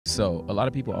So a lot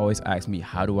of people always ask me,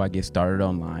 how do I get started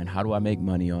online? How do I make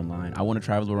money online? I want to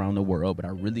travel around the world, but I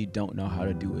really don't know how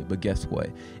to do it. But guess what?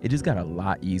 It just got a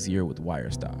lot easier with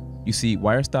Wirestock. You see,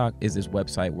 Wirestock is this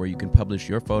website where you can publish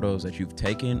your photos that you've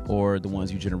taken or the ones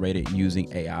you generated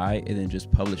using AI and then just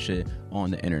publish it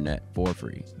on the internet for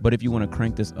free. But if you want to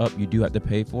crank this up, you do have to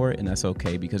pay for it, and that's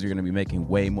okay because you're going to be making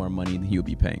way more money than you'll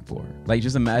be paying for. Like,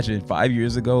 just imagine 5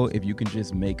 years ago, if you can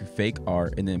just make fake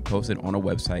art and then post it on a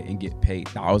website and get paid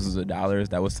thousands of dollars,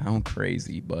 that would sound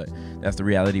crazy, but that's the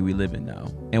reality we live in now.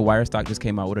 And Wirestock just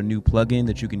came out with a new plugin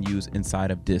that you can use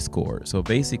inside of Discord. So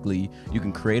basically, you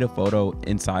can create a photo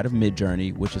inside of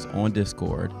Midjourney, which is on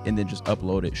Discord, and then just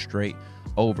upload it straight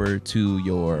over to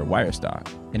your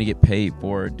Wirestock, and you get paid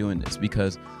for doing this,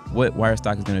 because what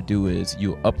Wirestock is going to do is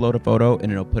you upload a photo and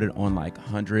it'll put it on like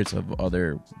hundreds of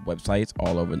other websites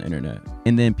all over the internet,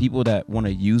 and then people that want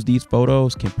to use these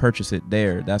photos can purchase it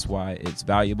there. That's why it's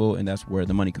valuable, and that's where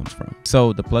the money comes from.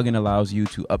 So the plugin allows you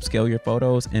to upscale your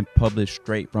photos and publish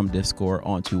straight from Discord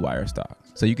onto Wirestock.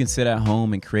 So you can sit at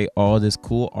home and create all this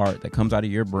cool art that comes out of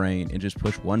your brain and just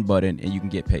push one button and you can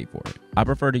get paid for it. I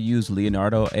prefer to use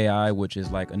Leonardo AI, which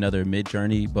is like another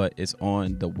Midjourney, but it's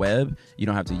on the web. You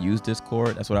don't have to use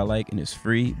Discord. That's what I like, and it's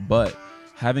free. But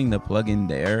having the plugin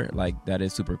there, like, that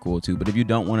is super cool too. But if you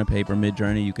don't want to pay for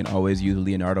Midjourney, you can always use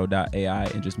Leonardo.ai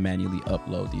and just manually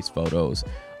upload these photos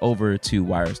over to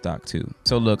Wirestock too.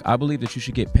 So look, I believe that you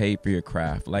should get paid for your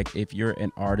craft. Like, if you're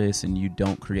an artist and you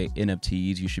don't create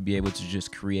NFTs, you should be able to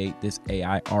just create this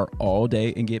AI art all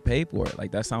day and get paid for it.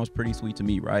 Like, that sounds pretty sweet to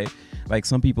me, right? Like,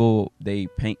 some people, they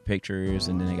paint pictures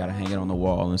and then they gotta hang it on the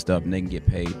wall and stuff, and they can get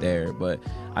paid there. But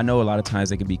I know a lot of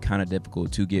times it can be kind of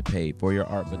difficult to get paid for your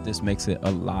art, but this makes it a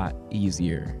lot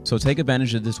easier. So take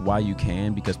advantage of this while you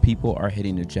can, because people are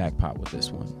hitting the jackpot with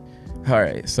this one. All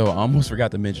right, so I almost forgot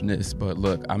to mention this, but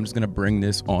look, I'm just gonna bring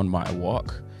this on my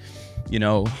walk. You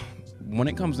know, when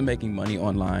it comes to making money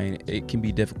online, it can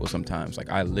be difficult sometimes. Like,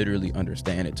 I literally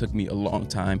understand. It took me a long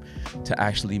time to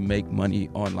actually make money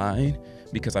online,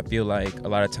 because I feel like a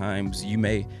lot of times you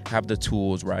may have the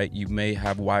tools, right? You may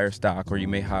have Wirestock, or you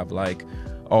may have like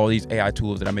all these AI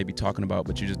tools that I may be talking about,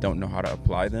 but you just don't know how to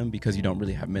apply them because you don't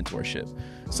really have mentorship.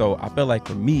 So I feel like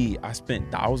for me, I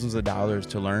spent thousands of dollars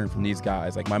to learn from these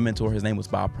guys. Like, my mentor, his name was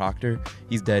Bob Proctor.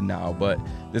 He's dead now, but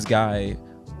this guy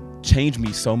changed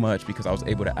me so much because I was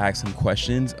able to ask him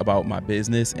questions about my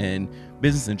business and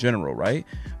business in general, right?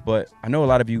 But I know a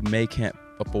lot of you can't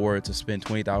afford to spend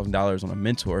 $20,000 on a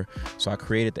mentor, so I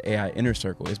created the AI Inner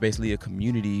Circle. It's basically a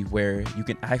community where you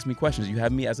can ask me questions. You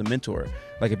have me as a mentor.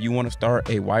 Like, if you want to start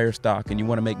a Wirestock and you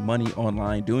want to make money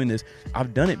online doing this,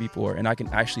 I've done it before and I can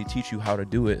actually teach you how to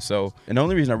do it. So, and the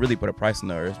only reason I really put a price on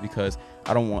there is because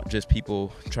I don't want just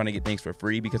people trying to get things for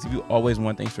free, because if you always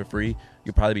want things for free,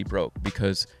 you'll probably be broke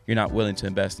because you're not willing to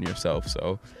invest in yourself.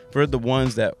 So for the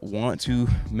ones that want to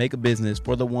make a business,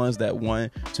 for the ones that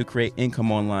want to create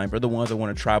income online, for the ones that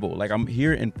want to travel, like, I'm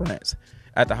here in France,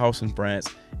 at the house in France,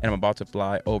 and I'm about to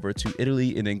fly over to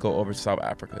Italy and then go over to South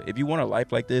Africa. If you want a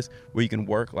life like this, where you can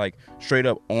work like straight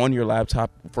up on your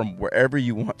laptop from wherever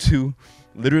you want to,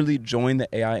 literally join the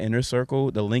AI Inner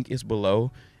Circle. The link is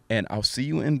below, and I'll see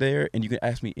you in there, and you can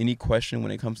ask me any question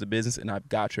when it comes to business, and I've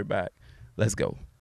got your back. Let's go.